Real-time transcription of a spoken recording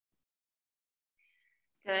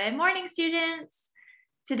Good morning, students.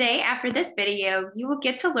 Today, after this video, you will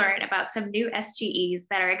get to learn about some new SGEs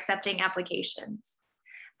that are accepting applications.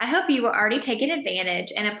 I hope you are already taking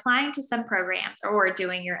advantage and applying to some programs or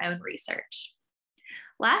doing your own research.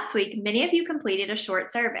 Last week, many of you completed a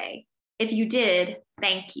short survey. If you did,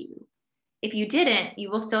 thank you. If you didn't, you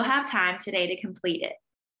will still have time today to complete it.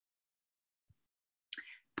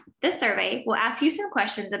 This survey will ask you some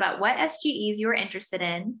questions about what SGEs you are interested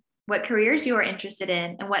in, what careers you are interested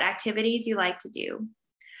in, and what activities you like to do.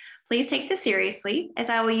 Please take this seriously, as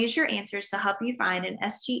I will use your answers to help you find an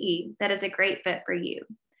SGE that is a great fit for you.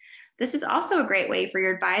 This is also a great way for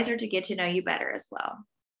your advisor to get to know you better as well.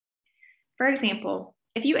 For example,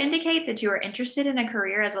 if you indicate that you are interested in a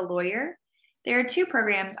career as a lawyer, there are two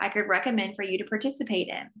programs I could recommend for you to participate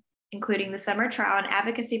in, including the Summer Trial and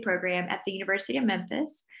Advocacy Program at the University of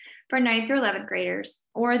Memphis for 9th through 11th graders,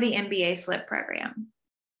 or the MBA SLIP program.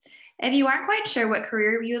 If you aren't quite sure what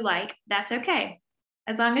career you like, that's okay.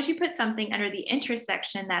 As long as you put something under the interest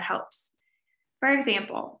section, that helps. For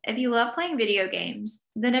example, if you love playing video games,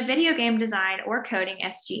 then a video game design or coding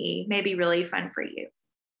SGE may be really fun for you.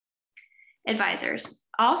 Advisors,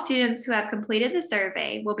 all students who have completed the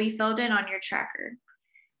survey will be filled in on your tracker.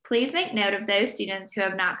 Please make note of those students who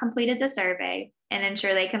have not completed the survey and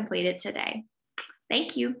ensure they complete it today.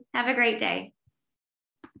 Thank you. Have a great day.